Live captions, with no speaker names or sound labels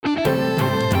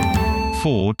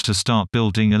Ford to start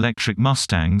building electric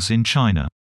Mustangs in China.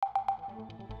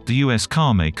 The US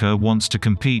carmaker wants to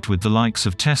compete with the likes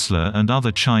of Tesla and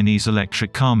other Chinese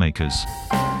electric carmakers.